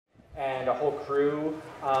and a whole crew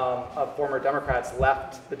of former Democrats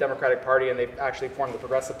left the Democratic Party, and they actually formed the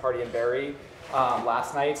Progressive Party in Barrie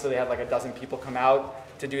last night. So they had like a dozen people come out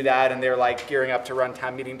to do that, and they're like gearing up to run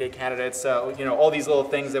town meeting day candidates. So, you know, all these little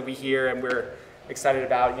things that we hear and we're excited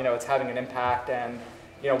about, you know, it's having an impact. And,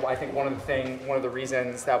 you know, I think one of the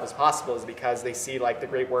reasons that was possible is because they see like the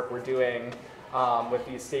great work we're doing with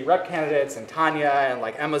these state rep candidates and Tanya and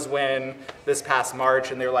like Emma's win this past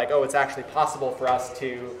March, and they're like, oh, it's actually possible for us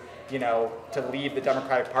to, you know, to leave the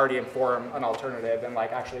Democratic Party and form an alternative and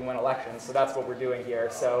like actually win elections. So that's what we're doing here.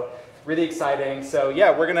 So really exciting. So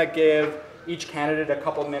yeah, we're gonna give each candidate a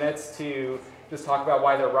couple minutes to just talk about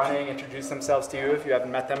why they're running, introduce themselves to you if you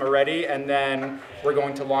haven't met them already, and then we're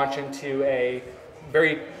going to launch into a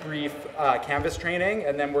very brief canvas training,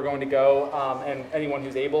 and then we're going to go, and anyone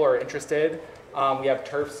who's able or interested, we have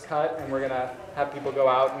turfs cut, and we're gonna have people go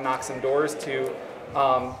out and knock some doors to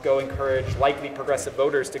go encourage likely progressive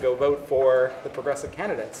voters to go vote for the progressive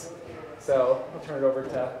candidates. So I'll turn it over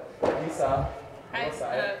to Lisa. Hi,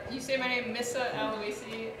 you say my name, Missa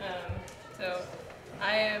Aloisi. So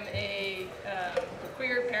I am a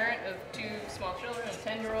queer parent of 2 small children, a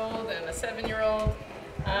 10-year-old and a 7-year-old,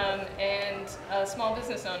 and a small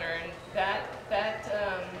business owner. And that type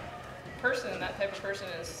of person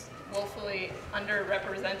is woefully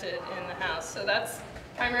underrepresented in the House. So that's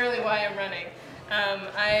primarily why I'm running.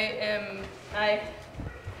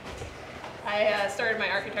 I started my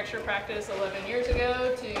architecture practice 11 years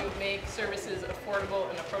ago to make services affordable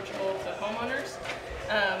and approachable to homeowners.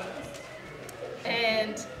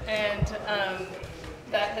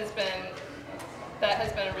 That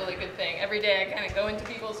has been a really good thing. Every day I kind of go into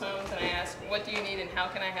people's homes and I ask, what do you need and how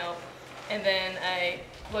can I help? And then I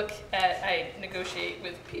negotiate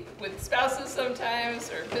with spouses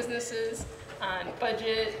sometimes or businesses on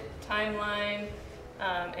budget, timeline,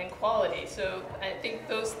 and quality. So I think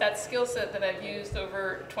that skill set that I've used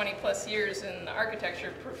over 20 plus years in the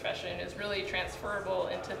architecture profession is really transferable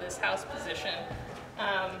into this House position.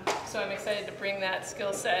 So I'm excited to bring that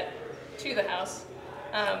skill set to the House.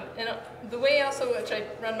 And the way also which I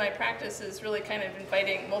run my practice is really kind of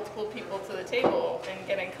inviting multiple people to the table and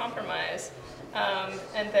getting compromise,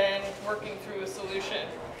 and then working through a solution,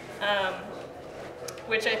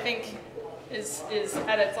 which I think is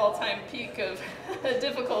at its all-time peak of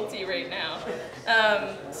difficulty right now.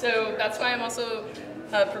 So that's why I'm also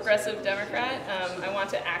a progressive Democrat. I want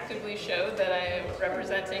to actively show that I am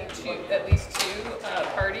representing at least 2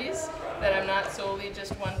 parties, that I'm not solely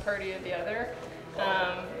just one party or the other.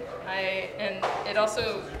 And it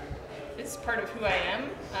also is part of who I am.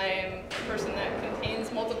 I am a person that contains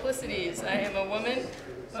multiplicities. I am a woman,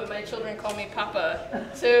 but my children call me Papa.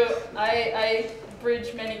 So I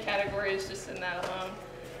bridge many categories just in that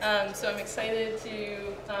alone. So I'm excited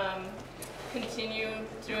to continue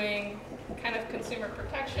doing kind of consumer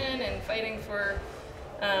protection and fighting for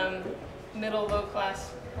middle,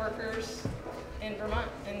 low-class workers in Vermont,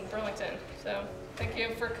 in Burlington. So thank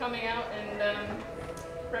you for coming out and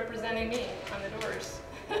representing me on the doors.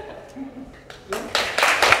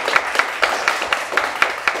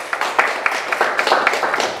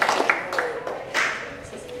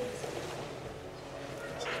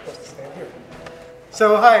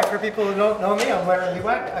 So hi, for people who don't know me, I'm Larry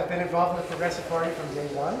Lewak. I've been involved in the Progressive Party from day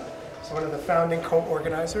one. So one of the founding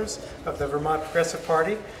co-organizers of the Vermont Progressive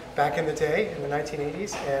Party back in the day, in the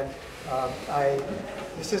 1980s. And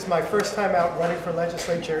this is my first time out running for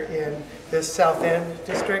legislature in this South End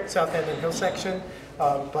district, South End and Hill section.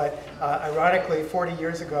 But ironically, 40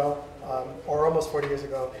 years ago, or almost 40 years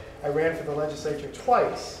ago, I ran for the legislature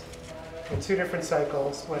twice in 2 different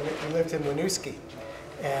cycles when we lived in Winooski.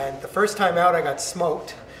 And the first time out, I got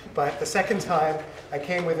smoked. But the second time, I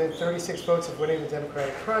came within 36 votes of winning the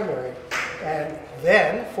Democratic primary. And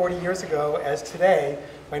then, 40 years ago, as today,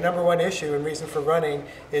 my #1 issue and reason for running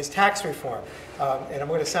is tax reform. And I'm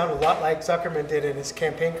going to sound a lot like Zuckerman did in his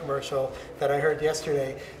campaign commercial that I heard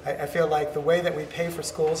yesterday. I feel like the way that we pay for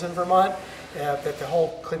schools in Vermont, that the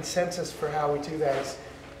whole consensus for how we do that has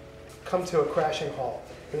come to a crashing halt.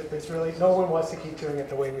 There's really, no one wants to keep doing it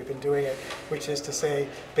the way we've been doing it, which is to say,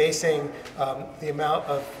 basing the amount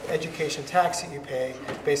of education tax that you pay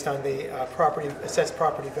based on the assessed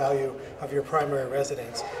property value of your primary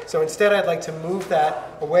residence. So instead, I'd like to move that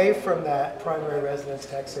away from that primary residence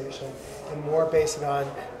taxation and more base it on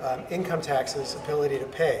income taxes' ability to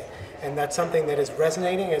pay. And that's something that is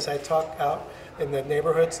resonating as I talk out in the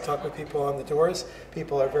neighborhoods, talk with people on the doors.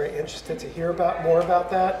 People are very interested to hear more about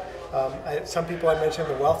that. Some people I mentioned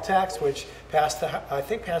the wealth tax, which I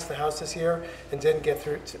think passed the House this year and didn't get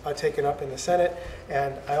taken up in the Senate.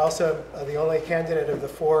 And I also the only candidate of the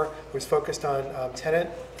four who's focused on tenant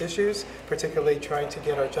issues, particularly trying to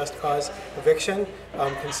get our just cause eviction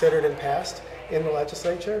considered and passed in the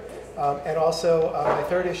legislature. And also my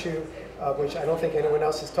third issue, which I don't think anyone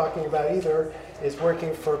else is talking about either, is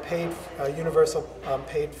working for paid universal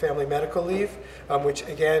paid family medical leave, which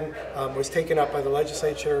again was taken up by the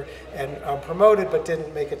legislature and promoted but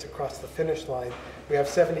didn't make it across the finish line. We have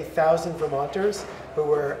 70,000 Vermonters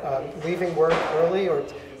who are leaving work early or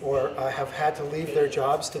have had to leave their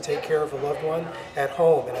jobs to take care of a loved one at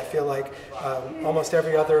home. And I feel like almost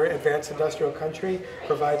every other advanced industrial country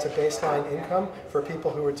provides a baseline income for people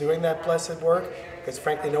who are doing that blessed work, because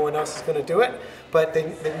frankly no one else is going to do it. But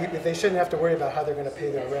they shouldn't have to worry about how they're going to pay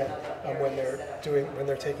their rent when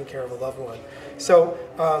they're taking care of a loved one. So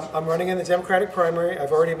I'm running in the Democratic primary.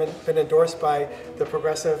 I've already been endorsed by the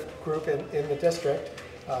progressive group in the district.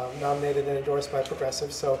 Nominated and endorsed by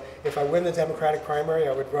Progressive. So if I win the Democratic primary,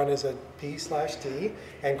 I would run as a D/D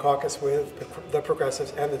and caucus with the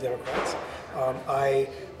Progressives and the Democrats.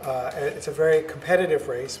 It's a very competitive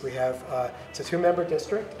race. It's a 2-member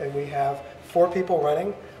district, and we have 4 people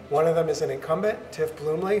running. One of them is an incumbent, Tiff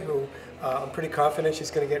Bloomley, who I'm pretty confident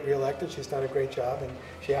she's going to get reelected. She's done a great job, and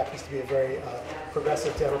she happens to be a very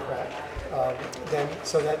progressive Democrat.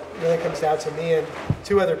 So that really comes down to me and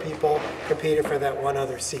 2 other people competing for that 1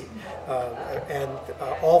 other seat.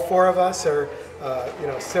 All 4 of us are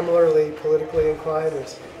similarly politically inclined.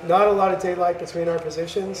 There's not a lot of daylight between our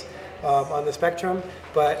positions on the spectrum,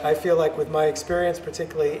 but I feel like with my experience,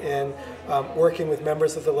 particularly in working with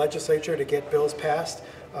members of the legislature to get bills passed,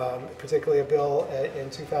 particularly a bill in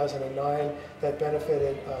 2009 that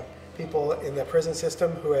benefited people in the prison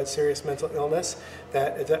system who had serious mental illness,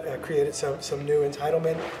 that created some new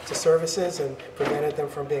entitlement to services and prevented them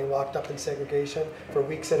from being locked up in segregation for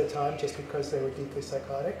weeks at a time just because they were deeply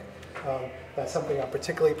psychotic. That's something I'm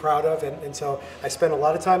particularly proud of, and so I spend a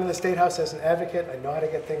lot of time in the State House as an advocate. I know how to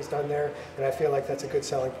get things done there, and I feel like that's a good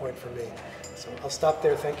selling point for me. So I'll stop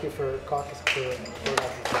there. Thank you for caucus.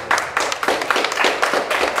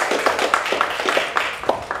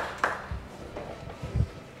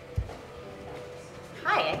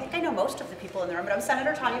 Most of the people in the room, but I'm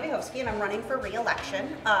Senator Tanya Vyhovsky, and I'm running for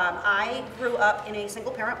re-election. I grew up in a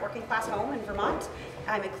single-parent working-class home in Vermont.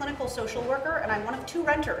 I'm a clinical social worker, and I'm one of 2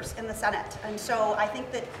 renters in the Senate. And so I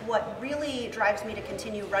think that what really drives me to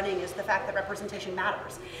continue running is the fact that representation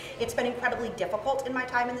matters. It's been incredibly difficult in my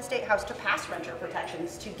time in the State House to pass renter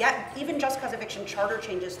protections, to get even just cause eviction charter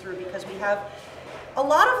changes through, because we have a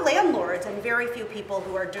lot of landlords and very few people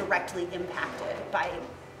who are directly impacted by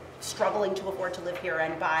struggling to afford to live here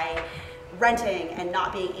and by renting and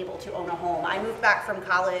not being able to own a home. I moved back from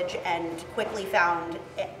college and quickly found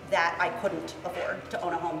that I couldn't afford to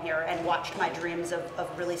own a home here, and watched my dreams of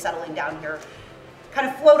really settling down here kind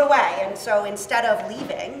of float away. And so instead of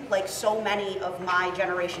leaving, like so many of my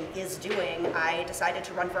generation is doing, I decided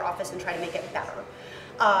to run for office and try to make it better.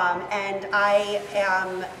 And I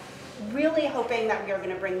am really hoping that we are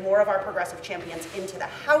going to bring more of our progressive champions into the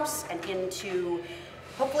House and into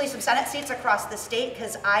hopefully some Senate seats across the state,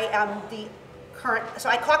 because I am the current, so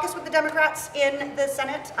I caucus with the Democrats in the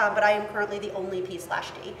Senate, but I am currently the only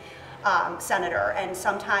P/D senator, and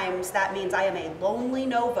sometimes that means I am a lonely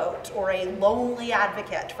no vote or a lonely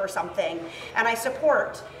advocate for something, and I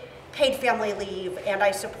support paid family leave, and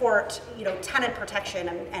I support tenant protection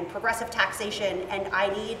and progressive taxation, and I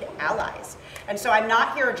need allies. And so I'm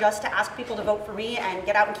not here just to ask people to vote for me and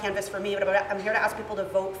get out and canvass for me, but I'm here to ask people to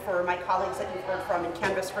vote for my colleagues that you've heard from and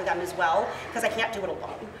canvass for them as well, because I can't do it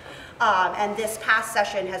alone. And this past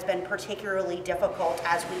session has been particularly difficult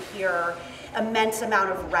as we hear immense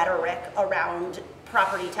amount of rhetoric around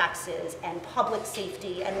property taxes and public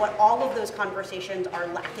safety, and what all of those conversations are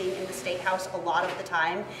lacking in the State House a lot of the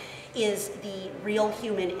time is the real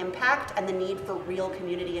human impact and the need for real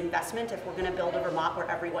community investment if we're going to build a Vermont where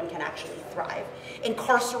everyone can actually thrive.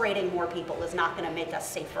 Incarcerating more people is not going to make us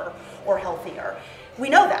safer or healthier. We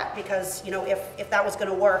know that because, if that was going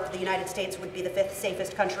to work, the United States would be the 5th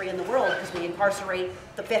safest country in the world, because we incarcerate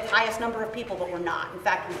the 5th highest number of people, but we're not. In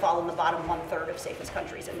fact, we fall in the bottom 1/3 of safest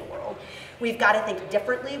countries in the world. We've got to think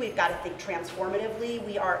differently. We've got to think transformatively.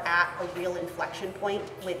 We are at a real inflection point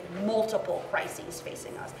with multiple crises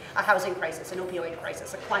facing us. A housing crisis, an opioid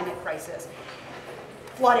crisis, a climate crisis.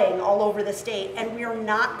 flooding all over the state, and we are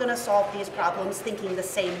not going to solve these problems thinking the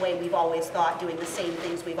same way we've always thought, doing the same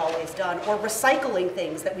things we've always done, or recycling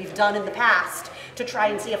things that we've done in the past to try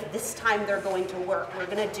and see if this time they're going to work. We're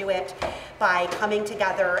going to do it by coming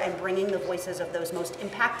together and bringing the voices of those most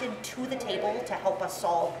impacted to the table to help us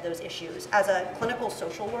solve those issues. As a clinical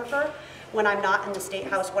social worker, when I'm not in the State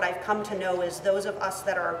House, what I've come to know is those of us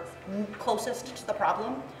that are closest to the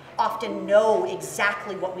problem often know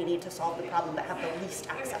exactly what we need to solve the problem but have the least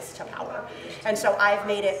access to power. And so I've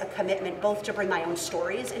made it a commitment both to bring my own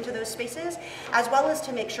stories into those spaces, as well as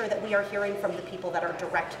to make sure that we are hearing from the people that are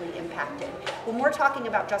directly impacted. When we're talking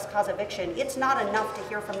about just cause eviction, it's not enough to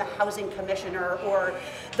hear from the housing commissioner or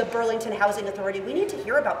the Burlington Housing Authority. We need to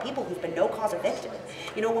hear about people who've been no cause evicted.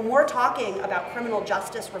 You know, when we're talking about criminal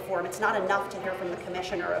justice reform, it's not enough to hear from the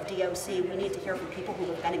commissioner of DOC. We need to hear from people who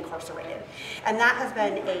have been incarcerated. And that has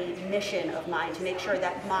been a mission of mine, to make sure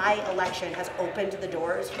that my election has opened the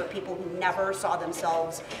doors for people who never saw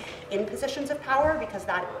themselves in positions of power, because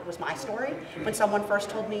that was my story. When someone first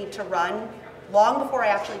told me to run, long before I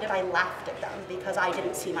actually did, I laughed at them because I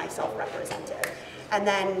didn't see myself represented. And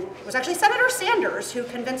then it was actually Senator Sanders who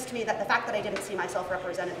convinced me that the fact that I didn't see myself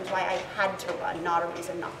represented was why I had to run, not a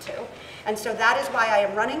reason not to. And so that is why I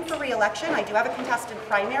am running for re-election. I do have a contested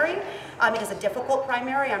primary. It is a difficult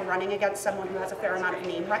primary. I'm running against someone who has a fair amount of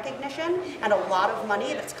name recognition and a lot of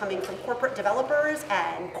money that's coming from corporate developers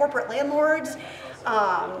and corporate landlords.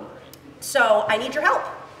 So I need your help.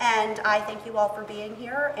 And I thank you all for being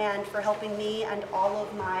here and for helping me and all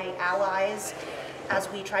of my allies as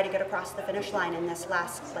we try to get across the finish line in this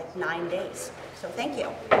last 9 days. So thank you.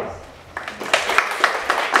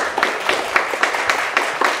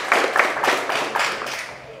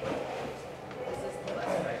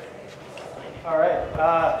 All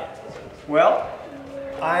right. Well,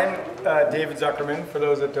 I'm David Zuckerman. For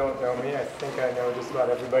those that don't know me, I think I know just about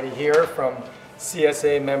everybody here, from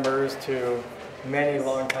CSA members to many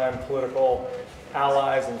longtime political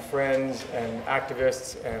allies and friends and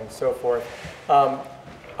activists and so forth.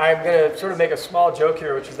 I'm going to sort of make a small joke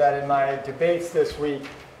here, which is that in my debates this week,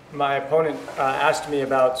 my opponent asked me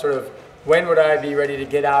about sort of when would I be ready to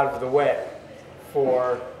get out of the way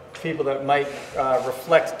for people that might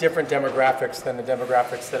reflect different demographics than the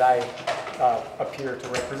demographics that I appear to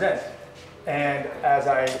represent. And as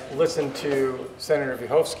I listened to Senator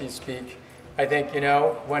Vyhovsky speak, I think,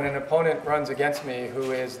 when an opponent runs against me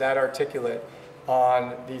who is that articulate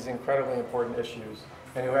on these incredibly important issues,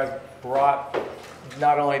 and who has brought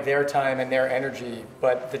not only their time and their energy,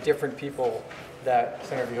 but the different people that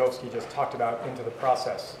Senator Vyhovsky just talked about into the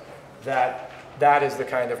process, that is the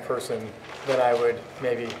kind of person that I would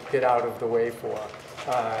maybe get out of the way for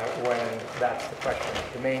when that's the question.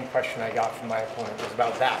 The main question I got from my opponent was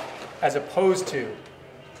about that, as opposed to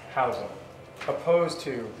housing, opposed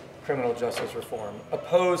to criminal justice reform,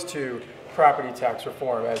 opposed to property tax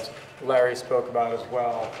reform, as Larry spoke about as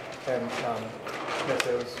well. And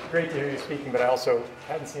it was great to hear you speaking, but I also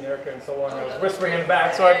hadn't seen Erica in so long. I was whispering in the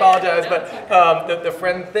back, so I apologize. But the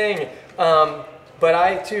friend thing. But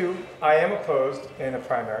I, too, I am opposed in a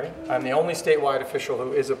primary. I'm the only statewide official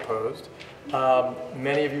who is opposed.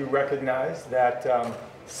 Many of you recognize that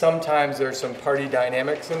sometimes there's some party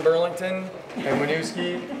dynamics in Burlington and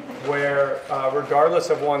Winooski where, regardless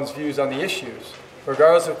of one's views on the issues,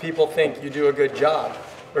 regardless if people think you do a good job,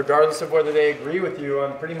 regardless of whether they agree with you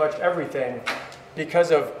on pretty much everything,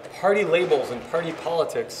 because of party labels and party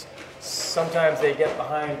politics, sometimes they get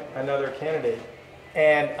behind another candidate.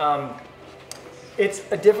 And it's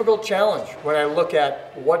a difficult challenge when I look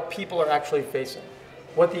at what people are actually facing,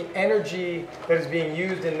 what the energy that is being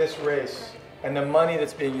used in this race and the money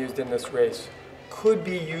that's being used in this race could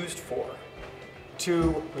be used for,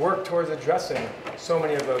 to work towards addressing so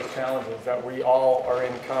many of those challenges that we all are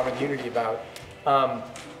in common unity about.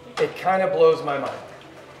 It kind of blows my mind.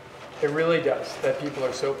 It really does, that people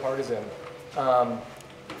are so partisan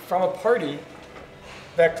from a party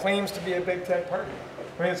that claims to be a big tech party.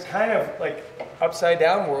 I mean, it's kind of like upside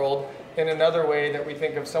down world in another way that we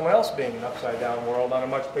think of someone else being an upside down world on a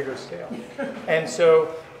much bigger scale. And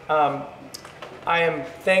so I am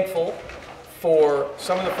thankful for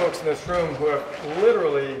some of the folks in this room who have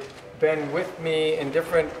literally been with me in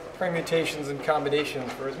different permutations and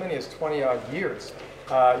combinations for as many as 20-odd years.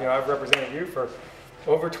 I've represented you for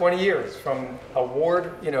over 20 years, from a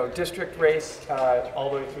ward, district race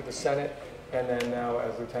all the way through the Senate, and then now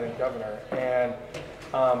as Lieutenant Governor. And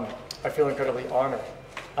I feel incredibly honored.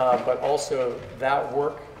 But also that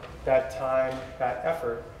work, that time, that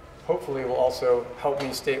effort, hopefully will also help me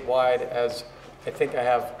statewide, as I think I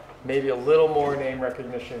have maybe a little more name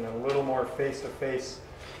recognition and a little more face-to-face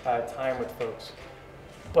time with folks.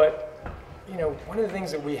 But, you know, one of the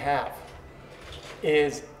things that we have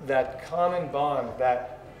is that common bond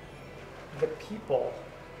that the people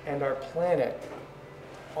and our planet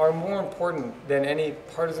are more important than any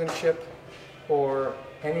partisanship or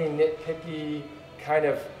any nitpicky kind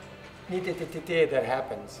of that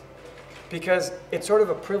happens. Because it's sort of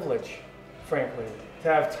a privilege, frankly, to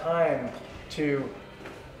have time to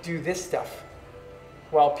do this stuff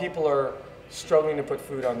while people are struggling to put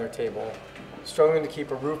food on their table, struggling to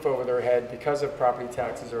keep a roof over their head because of property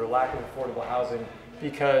taxes or a lack of affordable housing.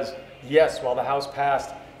 Because yes, while the House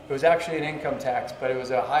passed, it was actually an income tax, but it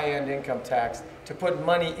was a high-end income tax to put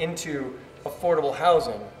money into affordable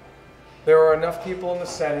housing. There are enough people in the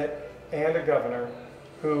Senate and a governor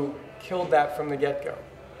who killed that from the get-go,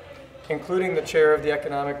 including the chair of the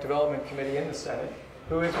Economic Development Committee in the Senate,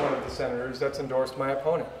 who is one of the senators that's endorsed my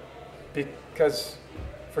opponent. Because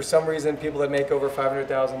for some reason, people that make over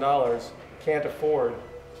 $500,000 can't afford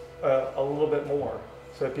a little bit more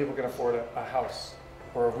so that people can afford a house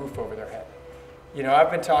or a roof over their head. You know,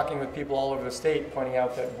 I've been talking with people all over the state pointing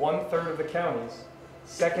out that 1/3 of the counties,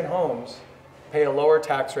 second homes, pay a lower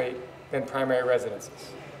tax rate than primary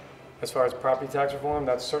residences. As far as property tax reform,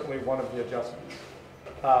 that's certainly one of the adjustments.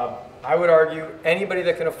 I would argue anybody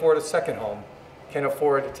that can afford a second home can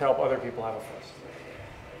afford to help other people have a first.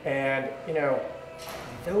 And, you know,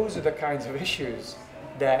 those are the kinds of issues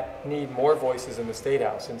that need more voices in the State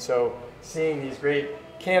House. And so seeing these great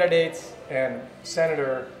candidates and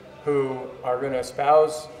senator who are going to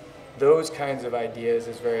espouse those kinds of ideas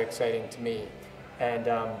is very exciting to me. And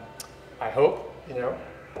I hope, you know,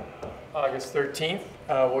 August 13th,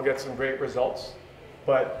 we'll get some great results,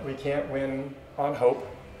 but we can't win on hope.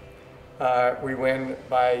 We win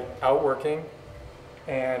by outworking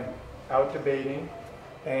and out-debating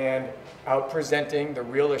and out-presenting the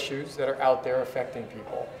real issues that are out there affecting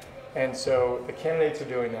people. And so the candidates are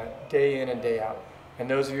doing that day in and day out. And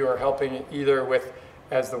those of you who are helping either with,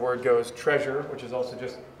 as the word goes, treasure, which is also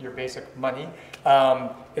just your basic money,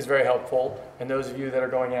 is very helpful. And those of you that are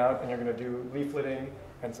going out and you're going to do leafleting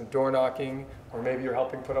and some door knocking, or maybe you're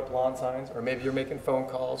helping put up lawn signs, or maybe you're making phone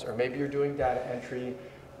calls, or maybe you're doing data entry,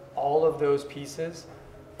 all of those pieces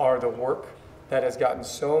are the work that has gotten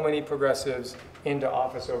so many progressives into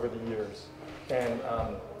office over the years. And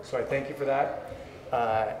so I thank you for that.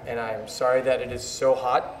 And I'm sorry that it is so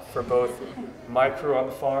hot for both my crew on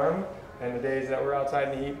the farm and the days that we're outside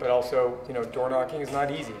in the heat, but also, you know, door knocking is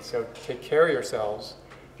not easy. So take care of yourselves.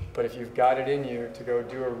 But if you've got it in you to go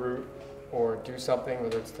do a route or do something,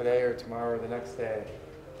 whether it's today or tomorrow or the next day,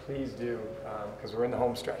 please do, because we're in the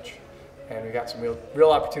home stretch. And we got some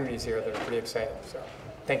real opportunities here that are pretty exciting. So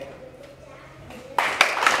thank you.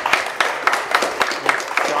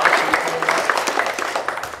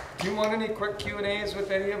 Do you want any quick Q&As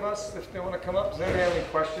with any of us if they want to come up? Does anybody have any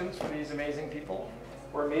questions for these amazing people?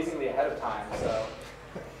 We're amazingly ahead of time, so.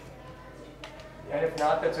 And if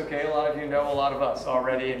not, that's okay. A lot of you know a lot of us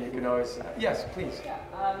already, and you can always, yes, please. Yeah,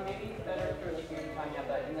 maybe better for like you were talking about,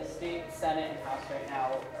 but in the state Senate and House right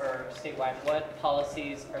now, or statewide, what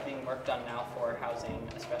policies are being worked on now for housing,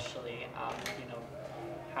 especially, you know,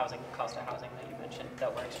 housing, cost of housing that you mentioned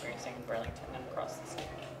that we're experiencing in Burlington and across the state?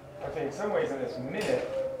 Okay, in some ways in this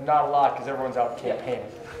minute, not a lot because everyone's out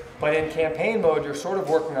campaigning. But in campaign mode, you're sort of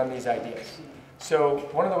working on these ideas. So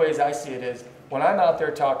one of the ways I see it is when I'm out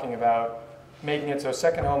there talking about making it so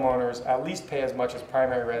second homeowners at least pay as much as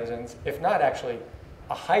primary residents, if not actually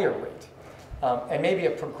a higher rate, and maybe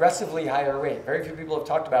a progressively higher rate. Very few people have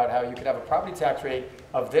talked about how you could have a property tax rate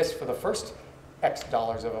of this for the first X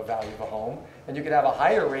dollars of a value of a home, and you could have a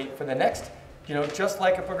higher rate for the next, you know, just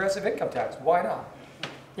like a progressive income tax. Why not?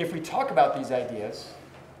 If we talk about these ideas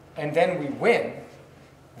and then we win,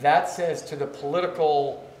 that says to the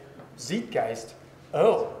political zeitgeist,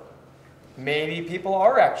 oh, maybe people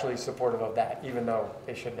are actually supportive of that, even though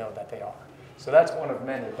they should know that they are. So that's one of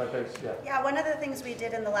many, but there's, yeah. Yeah, one of the things we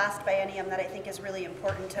did in the last biennium that I think is really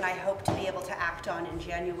important and I hope to be able to act on in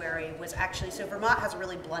January was actually, so Vermont has a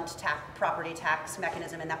really blunt property tax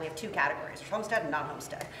mechanism in that we have two categories, homestead and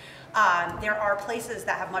non-homestead. There are places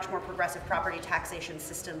that have much more progressive property taxation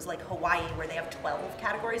systems like Hawaii where they have 12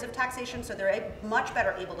 categories of taxation, so they're much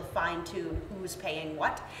better able to fine-tune who's paying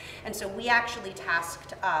what. And so we actually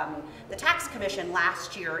tasked the tax commission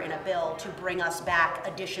last year in a bill to bring us back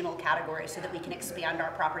additional categories so that we can expand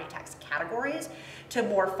our property tax categories to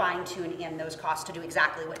more fine-tune in those costs to do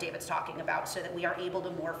exactly what David's talking about so that we are able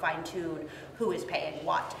to more fine-tune who is paying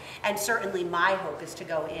what. And certainly my hope is to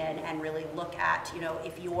go in and really look at, you know,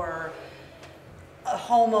 if you're a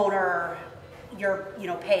homeowner you're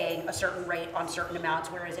paying a certain rate on certain amounts,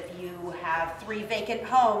 whereas if you have 3 vacant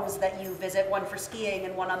homes that you visit, one for skiing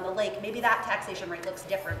and one on the lake, maybe that taxation rate looks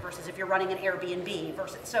different versus if you're running an Airbnb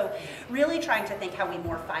versus. So really trying to think how we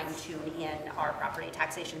more fine-tune in our property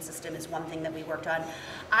taxation system is one thing that we worked on.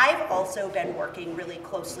 I've also been working really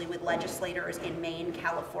closely with legislators in Maine,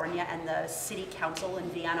 California, and the city council in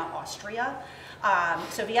Vienna, Austria.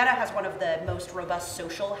 So Vienna has one of the most robust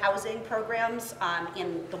social housing programs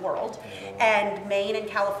in the world, and Maine and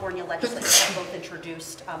California legislators have both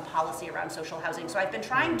introduced policy around social housing. So I've been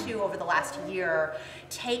trying to, over the last year,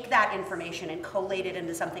 take that information and collate it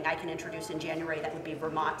into something I can introduce in January that would be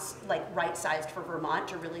Vermont's, like right-sized for Vermont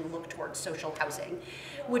to really look towards social housing,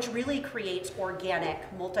 which really creates organic,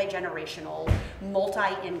 multi-generational,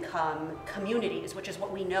 multi-income communities, which is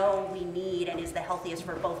what we know we need and is the healthiest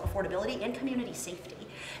for both affordability and community safety.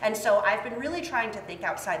 And so I've been really trying to think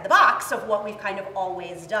outside the box of what we've kind of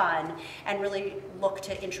always done and really look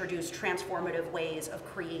to introduce transformative ways of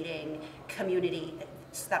creating communities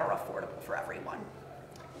that are affordable for everyone.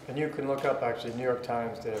 And you can look up, actually, New York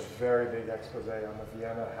Times did a very big expose on the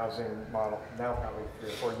Vienna housing model, now probably 3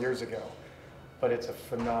 or 4 years ago. But it's a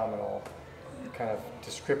phenomenal kind of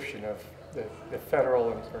description of the federal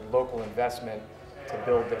or local investment to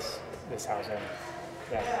build this housing.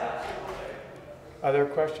 Yeah. Other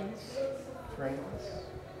questions for anyone?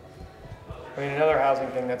 I mean, another housing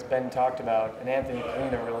thing that's been talked about, and Anthony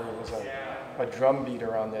Polina really was a drum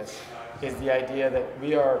beater on this, is the idea that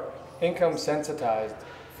we are income sensitized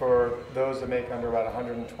for those that make under about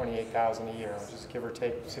 $128,000 a year, which is give or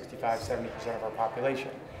take 65–70% of our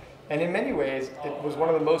population. And in many ways, it was one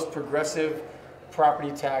of the most progressive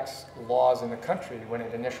property tax laws in the country when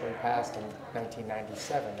it initially passed in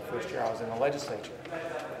 1997, the first year I was in the legislature.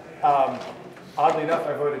 Oddly enough,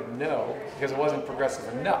 I voted no because it wasn't progressive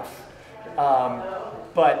enough.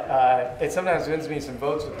 But it sometimes wins me some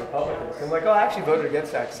votes with Republicans. I'm like, oh, I actually voted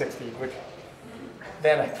against Act 60, which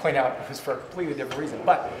then I point out it was for a completely different reason.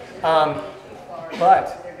 But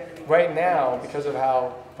right now, because of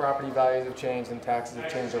how property values have changed and taxes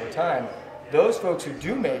have changed over time, those folks who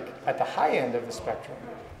do make at the high end of the spectrum,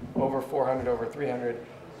 over 400, over 300,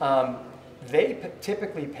 they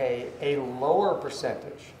typically pay a lower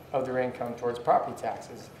percentage of their income towards property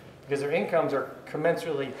taxes because their incomes are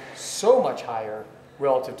commensurately so much higher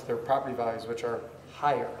relative to their property values, which are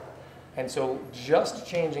higher. And so just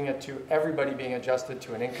changing it to everybody being adjusted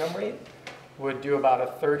to an income rate would do about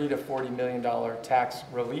a $30 to $40 million tax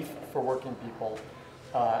relief for working people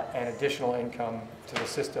and additional income to the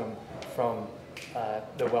system from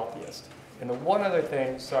the wealthiest. And the one other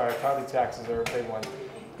thing, sorry, property taxes are a big one,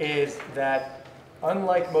 is that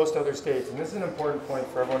unlike most other states, and this is an important point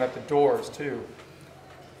for everyone at the doors too,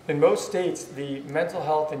 in most states, the mental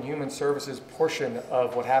health and human services portion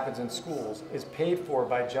of what happens in schools is paid for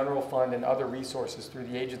by general fund and other resources through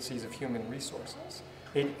the agencies of human resources,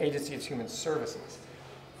 agency of human services.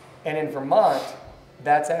 And in Vermont,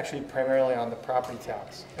 that's actually primarily on the property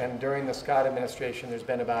tax. And during the Scott administration, there's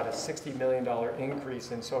been about a $60 million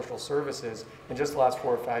increase in social services in just the last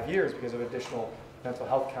 4 or 5 years because of additional mental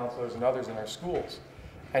health counselors and others in our schools.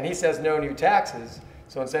 And he says no new taxes.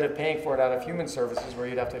 So instead of paying for it out of human services, where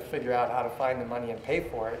you'd have to figure out how to find the money and pay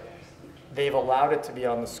for it, they've allowed it to be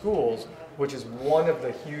on the schools, which is one of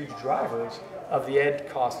the huge drivers of the ed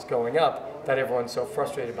costs going up that everyone's so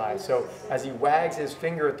frustrated by. So as he wags his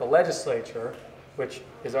finger at the legislature, which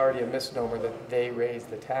is already a misnomer that they raise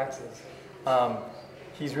the taxes,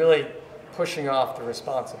 he's really pushing off the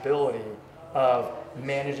responsibility of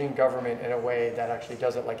managing government in a way that actually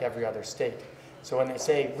does it like every other state. So when they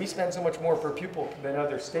say, we spend so much more per pupil than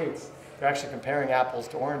other states, they're actually comparing apples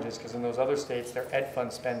to oranges, because in those other states, their ed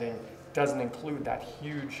fund spending doesn't include that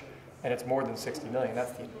huge, and it's more than 60 million.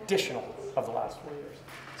 That's the additional of the last 4 years.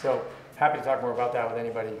 So happy to talk more about that with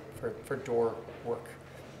anybody for door work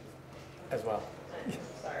as well.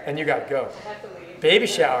 Sorry. And you got to go. I have to leave. Baby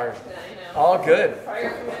shower. Yeah, I know. All good.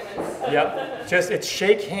 Prior commitments. Yep. Just, it's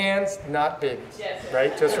shake hands, not babies. Yes.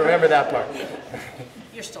 Right? Just remember that part.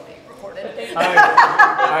 You're still being recorded. I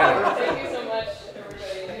know. Thank you so much, everybody.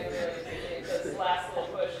 I really appreciate this last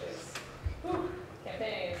little push. Because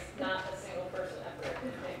campaigning is not a single person effort.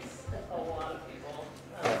 It takes a lot of people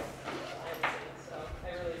behind the scenes. So I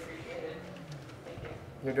really appreciate it. Thank you.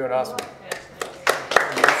 You're doing awesome. Yes, thank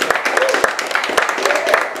you.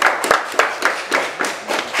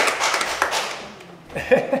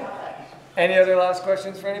 Any other last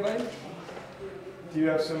questions for anybody? Do you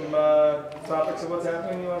have some topics of what's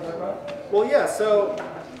happening you want to talk about? Well, yeah, so,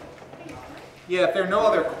 yeah, if there are no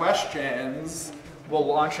other questions, we'll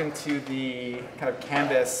launch into the kind of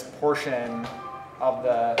canvas portion of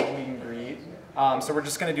the meet and greet. So we're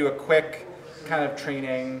just going to do a quick kind of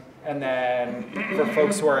training, and then for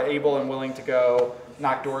folks who are able and willing to go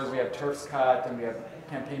knock doors, we have turfs cut and we have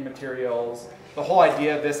campaign materials. The whole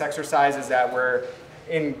idea of this exercise is that we're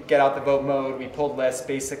in get out the vote mode. We pulled lists,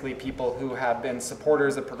 basically people who have been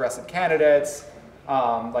supporters of progressive candidates,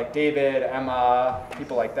 like David, Emma,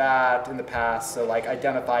 people like that in the past. So like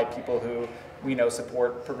identified people who we know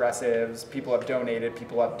support progressives, people have donated,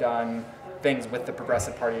 people have done things with the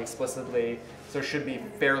Progressive Party explicitly. So it should be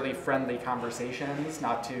fairly friendly conversations,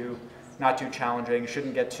 not too challenging.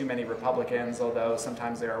 Shouldn't get too many Republicans, although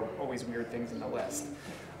sometimes there are always weird things in the list.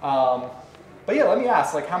 But yeah, let me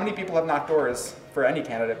ask, like, how many people have knocked doors for any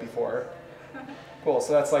candidate before? Cool,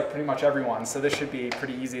 so that's like pretty much everyone. So this should be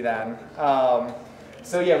pretty easy then.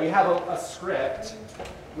 So yeah, we have a script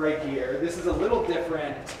right here. This is a little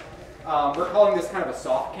different. We're calling this kind of a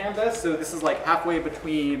soft canvas. So this is like halfway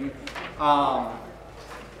between,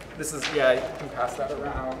 this is, yeah, you can pass that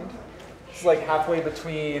around. It's like halfway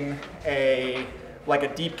between a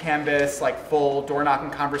deep canvas, like full door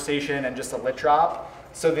knocking conversation and just a lit drop.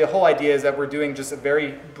 So the whole idea is that we're doing just a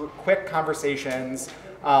very quick conversations.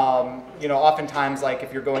 Oftentimes, like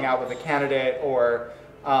if you're going out with a candidate or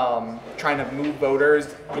trying to move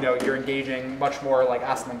voters, you're engaging much more, like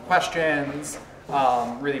asking them questions,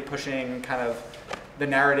 really pushing kind of the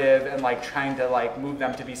narrative and like trying to like move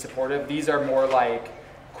them to be supportive. These are more like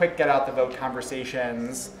quick get out the vote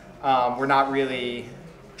conversations. We're not really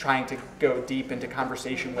trying to go deep into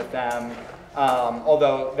conversation with them,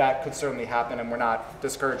 although that could certainly happen and we're not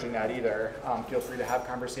discouraging that either. Feel free to have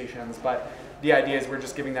conversations, but the idea is we're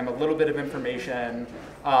just giving them a little bit of information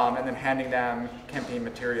and then handing them campaign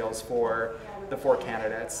materials for the 4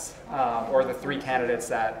 candidates or the 3 candidates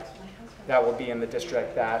that will be in the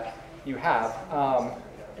district that you have.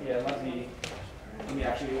 Let me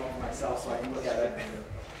actually do one for myself so I can look at it.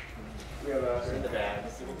 We have a in the bag.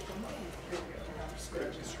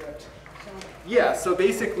 Script. Yeah, so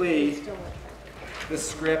basically the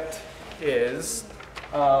script is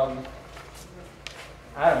Adam,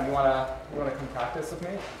 you wanna come practice with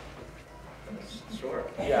me? Sure.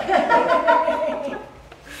 Yeah.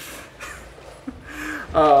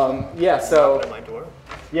 So. My door.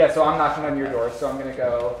 Yeah, so I'm knocking on your door, so I'm gonna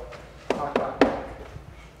go knock, knock, knock.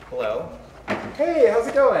 Hello. Hey, how's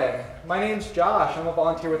it going? My name's Josh. I'm a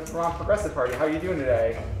volunteer with the Vermont Progressive Party. How are you doing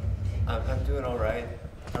today? I'm doing all right.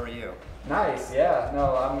 How are you? Nice. Yeah.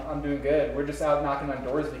 No, I'm doing good. We're just out knocking on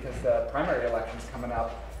doors because the primary election's coming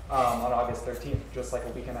up on August 13th, just like a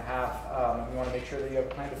week and a half. We want to make sure that you have a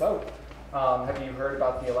plan to vote. Have you heard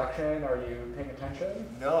about the election? Are you paying attention?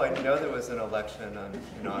 No, I know there was an election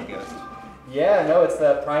in August. Yeah, no, it's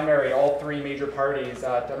the primary. All 3 major parties,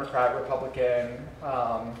 Democrat, Republican,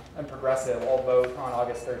 and Progressive, all vote on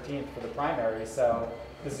August 13th for the primary. So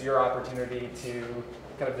this is your opportunity to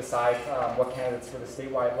kind of decide what candidates for the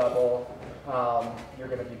statewide level you're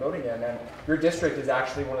going to be voting in. And your district is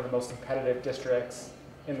actually one of the most competitive districts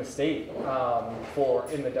in the state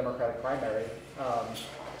in the Democratic primary.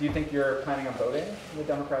 Do you think you're planning on voting in the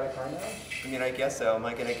Democratic primary? I mean, I guess so. Am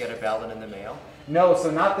I going to get a ballot in the mail? No, so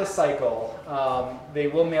not this cycle. They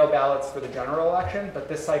will mail ballots for the general election, but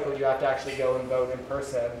this cycle you have to actually go and vote in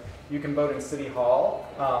person. You can vote in City Hall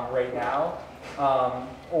right now,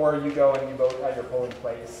 or you go and you vote at your polling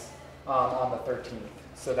place on the 13th.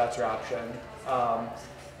 So that's your option.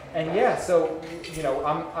 And yeah, so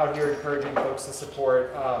I'm out here encouraging folks to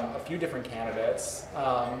support a few different candidates.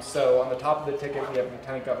 So on the top of the ticket, we have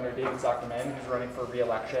Lieutenant Governor David Zuckerman, who's running for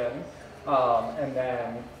re-election, and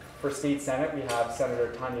then for state senate, we have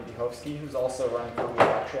Senator Tanya Duhovsky, who's also running for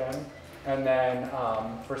re-election. And then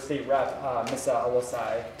for state rep, Misa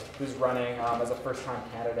Alosai, who's running as a first-time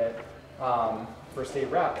candidate for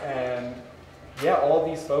state rep. And yeah, all of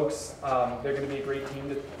these folks, they're going to be a great team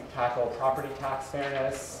to tackle property tax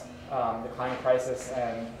fairness, the climate crisis,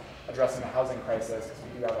 and addressing the housing crisis, because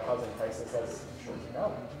we do have a housing crisis, as I'm sure you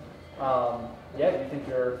know. Do you think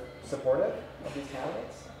you're supportive of these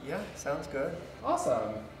candidates? Yeah, sounds good.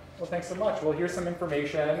 Awesome. Well, thanks so much. Well, here's some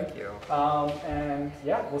information. Thank you. And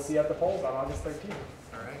yeah, we'll see you at the polls on August 13th.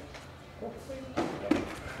 All right. Cool.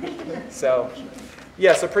 So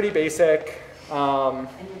pretty basic. And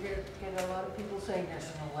you're going to get a lot of people saying there's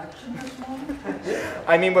an election this morning?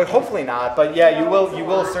 I mean, but hopefully not. But yeah, you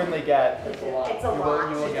will certainly get. It's a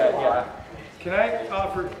lot. You will get, yeah. Can I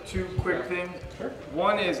offer 2 quick things? Sure.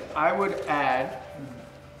 One is I would add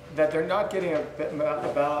that they're not getting a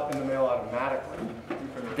ballot in the mail automatically.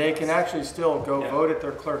 They can actually still go vote at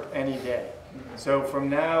their clerk any day. So from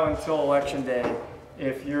now until election day,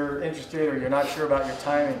 if you're interested or you're not sure about your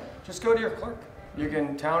timing, just go to your clerk. You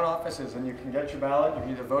can, town offices, and you can get your ballot. You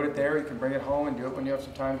can either vote it there, or you can bring it home and do it when you have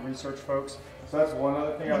some time to research folks. So that's one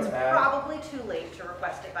other thing I would add. Probably too late to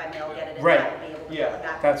request it by mail, get it in Right. time, and be able to Yeah, fill it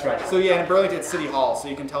back. that's right. So yeah, in Burlington it's City Hall, so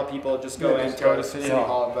you can tell people just go Yeah, in, just go to City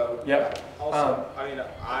Hall. and vote. Yep. Also, I mean,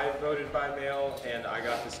 I voted by mail, and I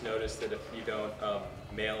got this notice that if you don't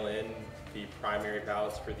mail in the primary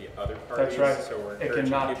ballots for the other parties, That's right. so we're It encouraging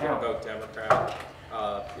cannot people count. to vote Democrat.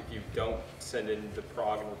 If you don't send in the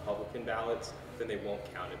Prague and Republican ballots, then they won't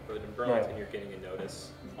count it. But in Burlington, Right. you're getting a notice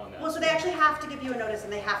on that. Well, so they actually have to give you a notice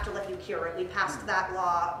and they have to let you cure it. We passed that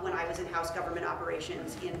law when I was in House Government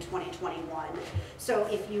Operations in 2021. So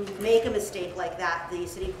if you make a mistake like that, the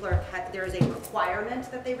city clerk, there is a requirement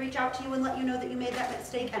that they reach out to you and let you know that you made that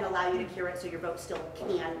mistake and allow you to cure it so your vote still can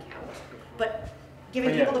count. But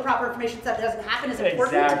giving people the proper information so that doesn't happen is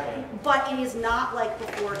important. Exactly. But it is not like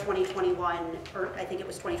before 2021, or I think it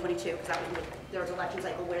was 2022, because there was an election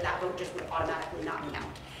cycle where that vote just would automatically not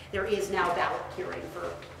count. There is now ballot curing for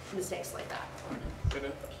mistakes like that.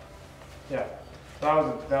 Yeah, that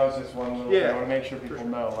was just one little thing. I want to make sure people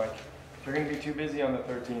know. Like, if you're going to be too busy on the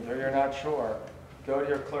 13th or you're not sure, go to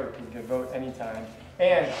your clerk. You can vote anytime.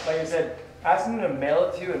 And like I said, asking them to mail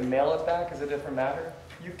it to you and mail it back is a different matter.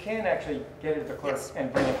 You can actually get it to the clerk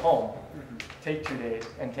and bring it home, take 2 days,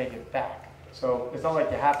 and take it back. So it's not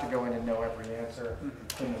like you have to go in and know every answer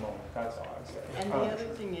in the moment. That's all I'd say. And the other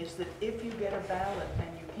thing is that if you get a ballot and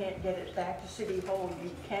you can't get it back to City Hall,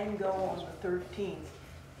 you can go on the 13th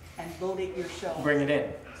and vote it yourself Bring it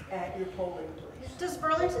in. at your polling place. Does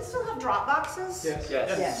Burlington still have drop boxes? Yes.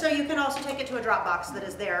 Yes. So you can also take it to a drop box that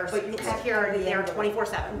is there, But you it's have to secured have the there envelope.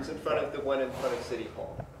 24/7. It's in front of the one in front of City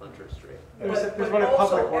Hall on Church Street. There's one at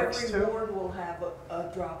Public Works every too. ward will have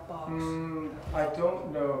a drop box. I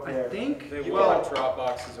don't know. I think They you will will. have drop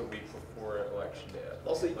boxes a week before election day.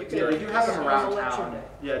 Also, you Like can- Yeah, we do have them around Election town. day.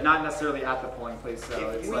 Yeah, not necessarily at the polling place, so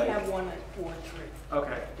If it's We like, have one at Ward 3.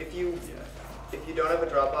 okay. If you don't have a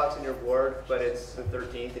drop box in your ward, but it's the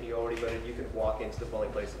 13th and you already voted, you can walk into the polling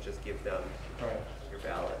place and just give them Right. your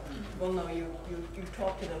ballot. Well, no, you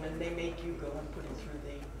talk to them and they make you go and put it through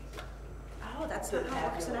the, Oh, that's not how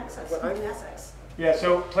it works in Essex. Yeah,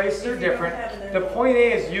 so places are If you don't different. have an The envelope. point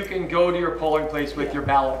is, you can go to your polling place with your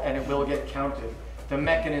ballot and it will get counted. The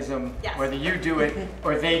mechanism, Yes. whether you do it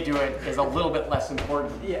or they do it, is a little bit less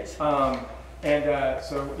important. yes.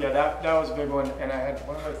 So yeah, that was a big one. And I had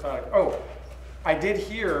one other thought. Oh, I did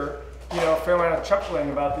hear, a fair amount of chuckling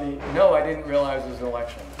about no, I didn't realize it was an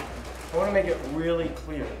election. I want to make it really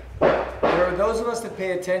clear. There are those of us that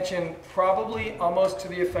pay attention, probably almost to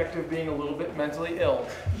the effect of being a little bit mentally ill,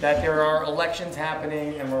 that there are elections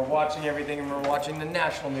happening and we're watching everything and we're watching the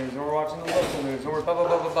national news or we're watching the local news or we're blah, blah,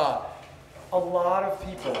 blah, blah, blah. A lot of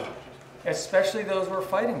people, especially those we're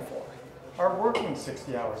fighting for, are working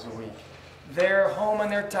 60 hours a week. They're home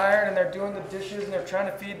and they're tired and they're doing the dishes and they're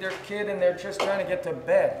trying to feed their kid and they're just trying to get to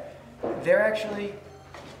bed. They're actually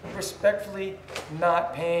respectfully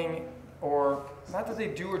not paying, or not that they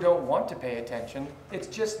do or don't want to pay attention, it's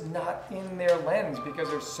just not in their lens because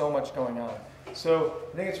there's so much going on. So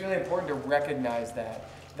I think it's really important to recognize that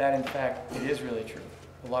in fact it is really true.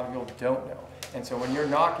 A lot of people don't know. And so when you're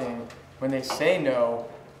knocking, when they say no,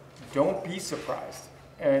 don't be surprised.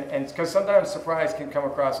 And because sometimes surprise can come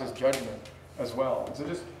across as judgment as well. So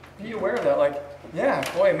just be aware of that. Like, yeah,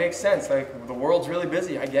 boy, it makes sense. Like, the world's really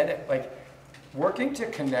busy. I get it. Like, working to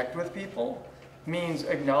connect with people means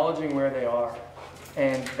acknowledging where they are.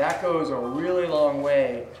 And that goes a really long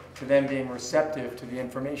way to them being receptive to the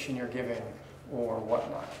information you're giving or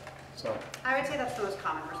whatnot. So, I would say that's the most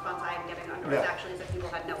common response I am getting on doors actually, is that people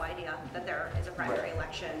had no idea that there is a primary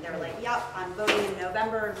election. They're like, yep, I'm voting in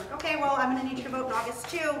November. And I'm like, okay, well, I'm gonna need you to vote in August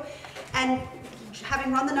too. And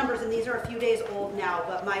having run the numbers, and these are a few days old now,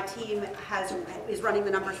 but my team is running the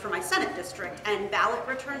numbers for my Senate district, and ballot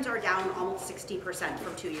returns are down almost 60%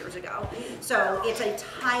 from 2 years ago. So it's a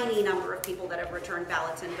tiny number of people that have returned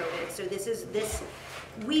ballots and voted. So this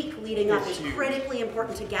week leading up is critically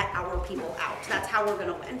important to get our people out. That's how we're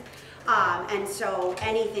gonna win. And so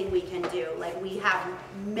anything we can do, like we have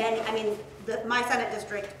many, I mean, my Senate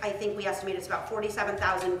district, I think we estimate it's about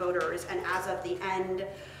 47,000 voters, and as of the end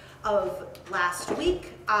of last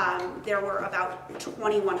week, there were about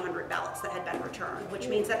 2,100 ballots that had been returned, which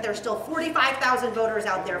means that there's still 45,000 voters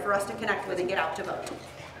out there for us to connect with and get out to vote.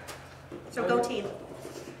 So go team.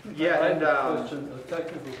 Yeah, I and have a question, a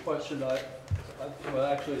technical question, well,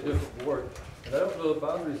 actually a different board. And I don't know the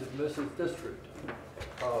boundaries of Mrs. District,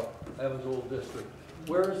 Evans Old District.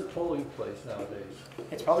 Where is the polling place nowadays?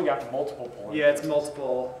 it's probably got multiple polling yeah, it's places.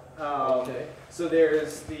 multiple. Okay. So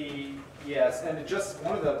there's the Yes, and just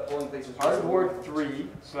one of the polling places. Ours Ward 3,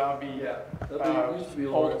 so that would be That used to be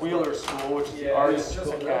Old Wheeler School, which is the Yeah, Arts it's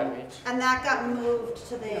just Academy. And that got moved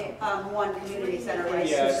to the one community center, right?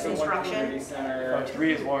 Yeah, It's so one community construction. center.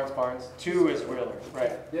 3 is Lawrence Barnes, 2 is Wheeler,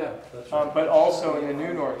 right. Yeah, that's right. But also in the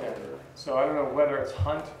new North End. So I don't know whether it's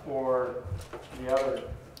Hunt or the other.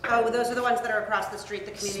 Oh, those are the ones that are across the street,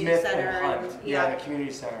 the community Smith center. and Hunt, yeah, the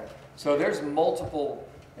community center. So there's multiple,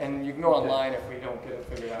 and you can go online if we don't get it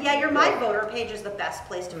figured out. Yeah, your My Voter page is the best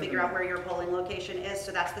place to figure out where your polling location is.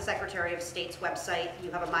 So that's the Secretary of State's website. You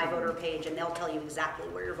have a My Voter page, and they'll tell you exactly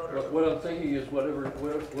where your voter. What I'm thinking is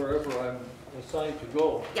wherever I'm assigned to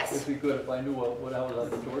go, Yes. it'd be good if I knew when I was on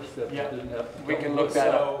the doorstep, Yeah. I didn't have to. We come can to look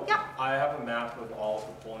that up. So Yeah. I have a map of all of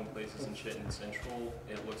the polling places in Chittenden Central.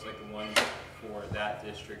 It looks like the ones for that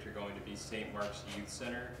district are going to be St. Mark's Youth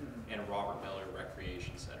Center and Robert Miller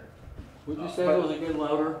Recreation Center. Would you say those again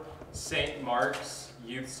louder? St. Mark's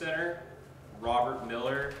Youth Center, Robert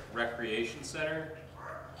Miller Recreation Center,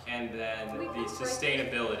 and then the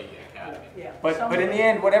Sustainability Academy. Yeah. But in the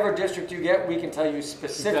end, whatever district you get, we can tell you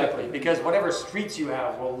specifically, Exactly. because whatever streets you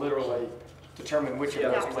have will literally determine which of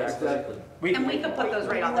those places. Exactly. And we can put those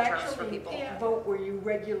right on the charts for You people. actually vote where you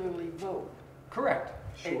regularly vote. Correct.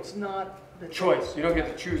 It's not the Choice. You don't get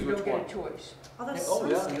to choose You which don't get one. a choice. Although Oh, some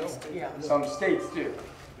yeah, states do. Yeah. Some states do.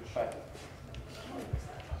 But,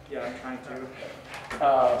 Yeah, I'm trying to.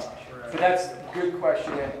 so that's a good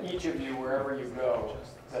question, and each of you, wherever you go,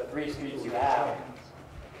 the 3 streets you have,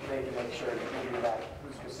 they can make sure to give you that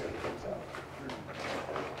specific detail.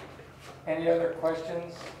 Any other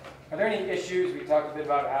questions? Are there any issues? We talked a bit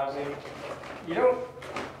about housing.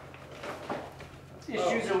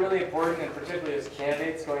 Issues are really important, and particularly as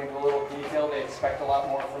candidates going into a little detail, they expect a lot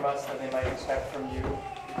more from us than they might expect from you.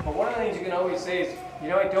 But one of the things you can always say is,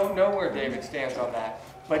 I don't know where David stands on that.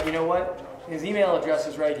 But you know what? His email address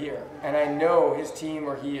is right here. And I know his team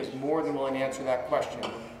or he is more than willing to answer that question.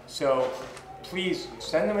 So please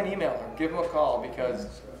send them an email or give them a call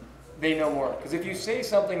because they know more. Because if you say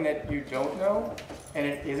something that you don't know and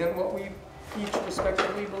it isn't what we each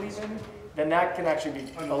respectively believe in, then that can actually be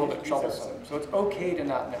a little bit troublesome. So it's okay to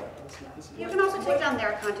not know. You can also take down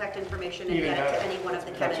their contact information and Even get it to better. any one of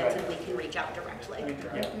the That's candidates, right. and we can reach out directly.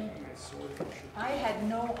 Yeah. I had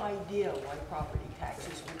no idea why property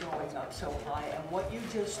taxes were going up so high, and what you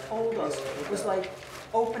just told us was like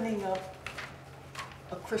opening up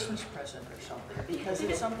a Christmas present or something, because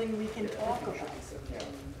it's something we can talk about.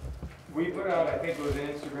 We put out, I think it was an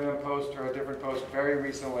Instagram post or a different post very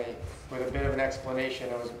recently with a bit of an explanation.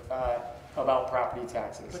 It was about property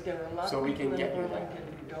taxes. But there are a lot So of we people can in get you that. Burlington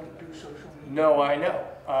who don't do social media. No, I know.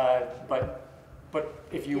 But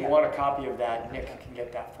if you Yeah. want a copy of that, Nick can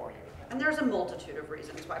get that for you. And there's a multitude of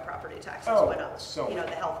reasons why property taxes Oh, went up. so The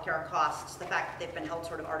healthcare costs, the fact that they've been held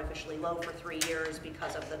sort of artificially low for 3 years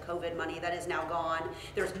because of the COVID money that is now gone.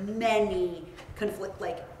 There's many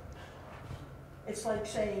It's like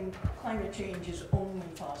saying climate change is only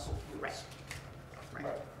fossil fuels. Right.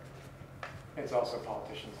 It's also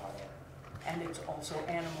politicians' hot air. And it's also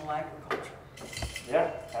animal agriculture.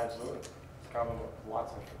 Yeah, absolutely. It's common with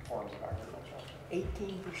lots of forms of agriculture.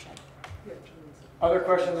 18%. Other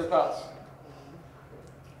questions or thoughts?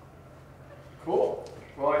 Cool.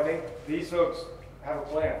 Well, I think these folks have a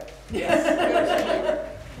plan.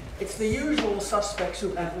 It's the usual suspects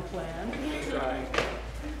who have a plan.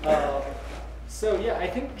 So yeah, I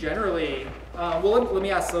think generally, well, let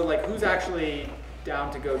me ask. So like, who's actually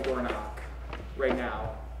down to go door knock right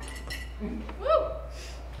now? Woo!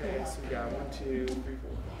 Okay, so we got 1, 2, 3, 4,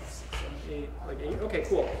 5, 6, 7, 8, like 8. Okay,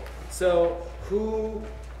 cool. So who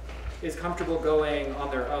is comfortable going on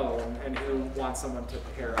their own, and who wants someone to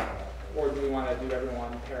pair up, or do we want to do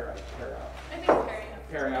everyone pair up? I think pairing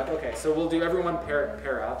up. Pairing up. Okay, so we'll do everyone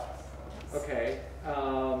pair up. Okay.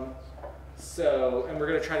 So, and we're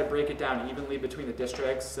gonna try to break it down evenly between the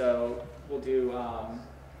districts. So we'll do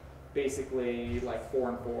basically like 4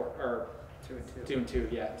 and 4, or 2 and 2.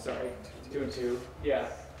 Yeah, sorry, 2 and 2. Yeah.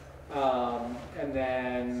 And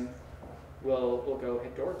then we'll go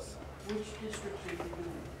hit doors. Which districts are you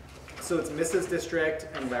doing? So it's Mrs. District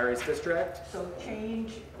and Larry's district. So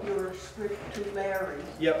change your script to Larry.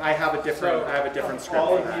 Yep, I have a different script.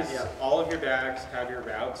 All for of that, these, yeah. all of your bags have your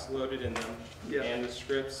routes loaded in them, Yep. and the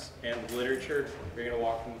scripts and the literature. You're going to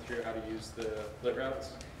walk them through how to use the lit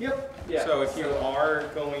routes. Yep. Yeah. So if you are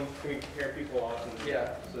going, can we pair people off and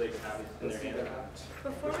Yeah. so they can have it in their Let's do hand?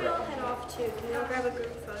 that. Before we all head off too, can we all grab a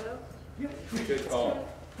group photo? Good call.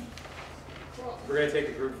 We're going to take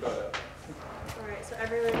a group photo. Alright, so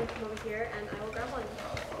everyone come over here and I will grab one.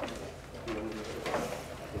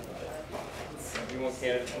 Do you want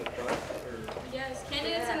candidates in the front? Or? Yes,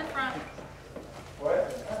 candidates in the front.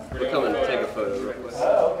 We're coming to take a photo real quick.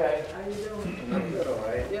 Oh, okay. I'm good, all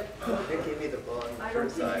right. Yep. They gave me the volunteer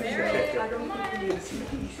side. I don't think you need to see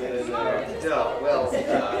t-shirts. No, well,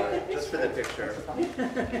 just for the picture. And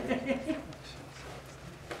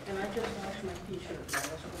I just washed my t-shirt.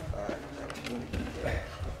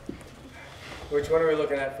 Which one are we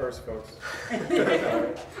looking at first, folks?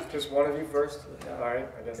 Just one of you first? All right,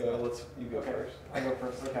 I guess. Yeah, you go first. I go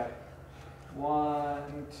first, okay.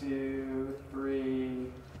 1, 2,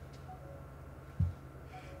 3.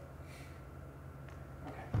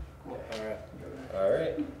 Okay, cool. All right. All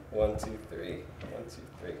right. 1, 2, 3. 1, 2,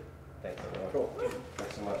 3. Thanks, everyone. Cool.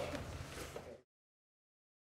 Thanks so much.